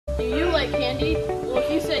like candy? Well,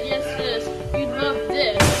 if you said yes to this, you'd love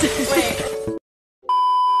this. Wait.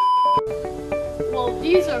 Well,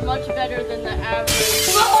 these are much better than the average.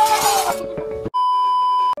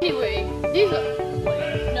 Anyway, these are...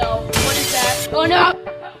 Wait, no. What is that? Oh, no!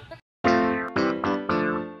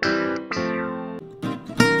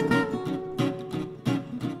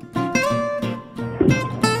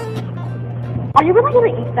 Are you really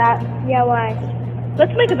gonna eat that? Yeah, why?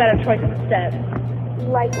 Let's make a better choice instead.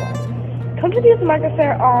 Like what? Come to the Market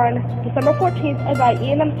Fair on December 14th and buy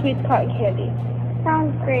E&M Sweets cotton candy.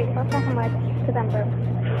 Sounds great. What's how much to them, bro?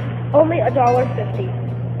 Only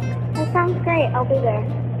 $1.50. That sounds great. I'll be there.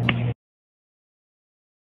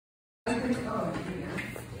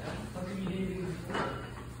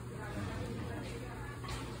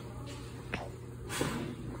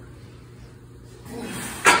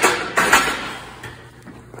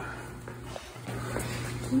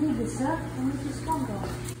 You need this up, and it's just one go.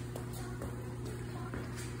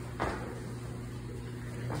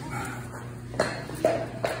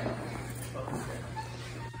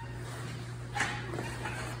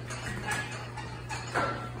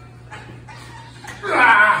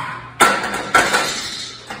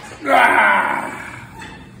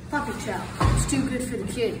 Puppy chow. It's too good for the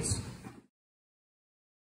kids.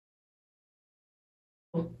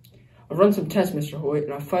 I've run some tests, Mr. Hoyt,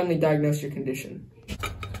 and I've finally diagnosed your condition.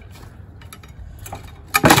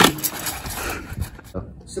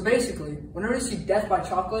 So basically, whenever you see death by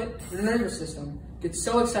chocolate, your nervous system gets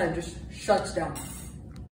so excited it just shuts down.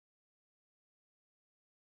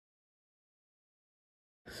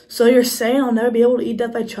 So you're saying I'll never be able to eat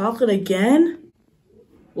death by chocolate again?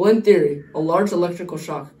 Well, in theory, a large electrical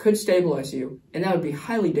shock could stabilize you, and that would be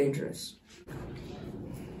highly dangerous.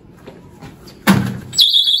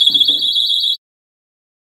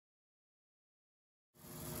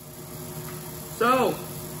 So,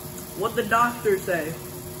 what'd the doctor say?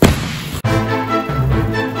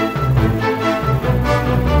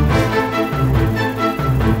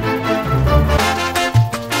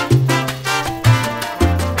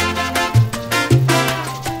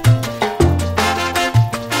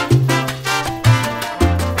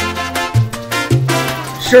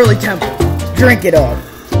 Shirley Temple, drink it all.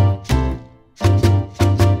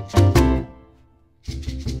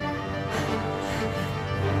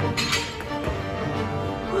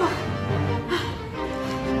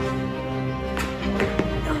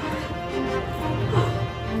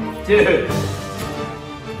 Dude.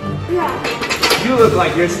 Yeah. You look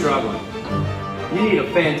like you're struggling. You need a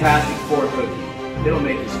Fantastic Four cookie. It'll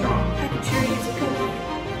make you strong. I could sure use a cookie.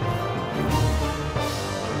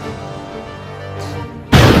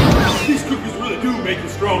 These cookies really do make you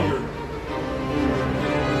stronger.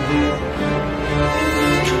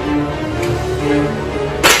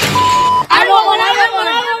 I want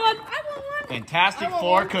one! Fantastic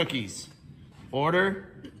Four cookies. Order,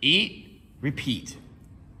 eat, repeat.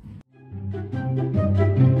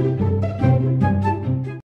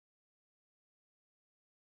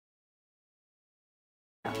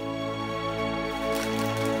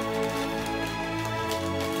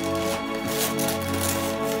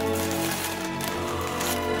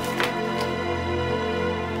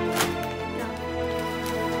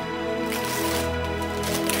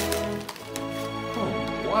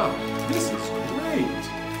 Wow, this is great.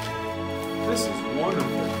 This is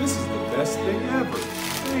wonderful. This is the best thing ever.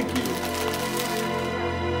 Thank you.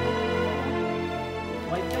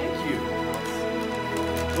 Why, thank you.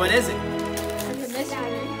 What is it? It's a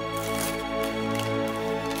mystery.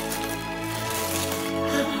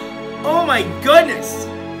 Oh my goodness!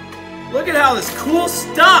 Look at all this cool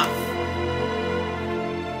stuff!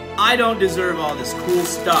 I don't deserve all this cool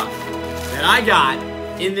stuff that I got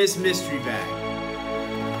in this mystery bag.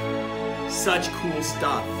 Such cool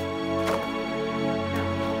stuff.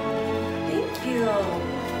 Thank you.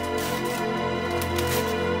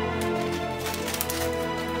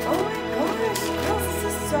 Oh my gosh, girls, this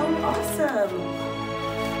is so awesome.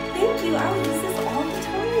 Thank you. I will use this all the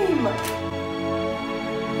time.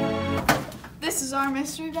 This is our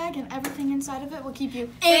mystery bag, and everything inside of it will keep you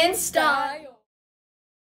in style.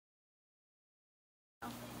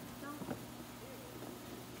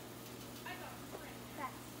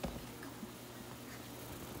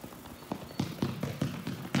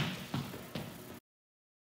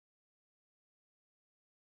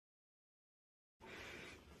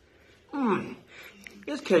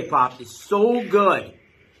 This cake pop is so good.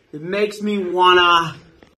 It makes me wanna...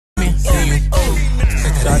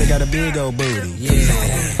 Shawty got a big old booty, yeah.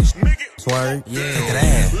 Twerk, yeah. Take that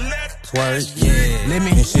ass. Twerk, yeah. Let me.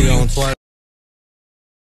 And she gon' twerk.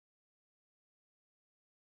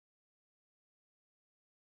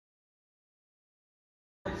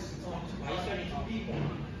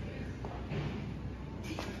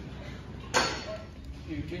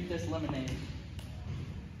 Here, drink this lemonade.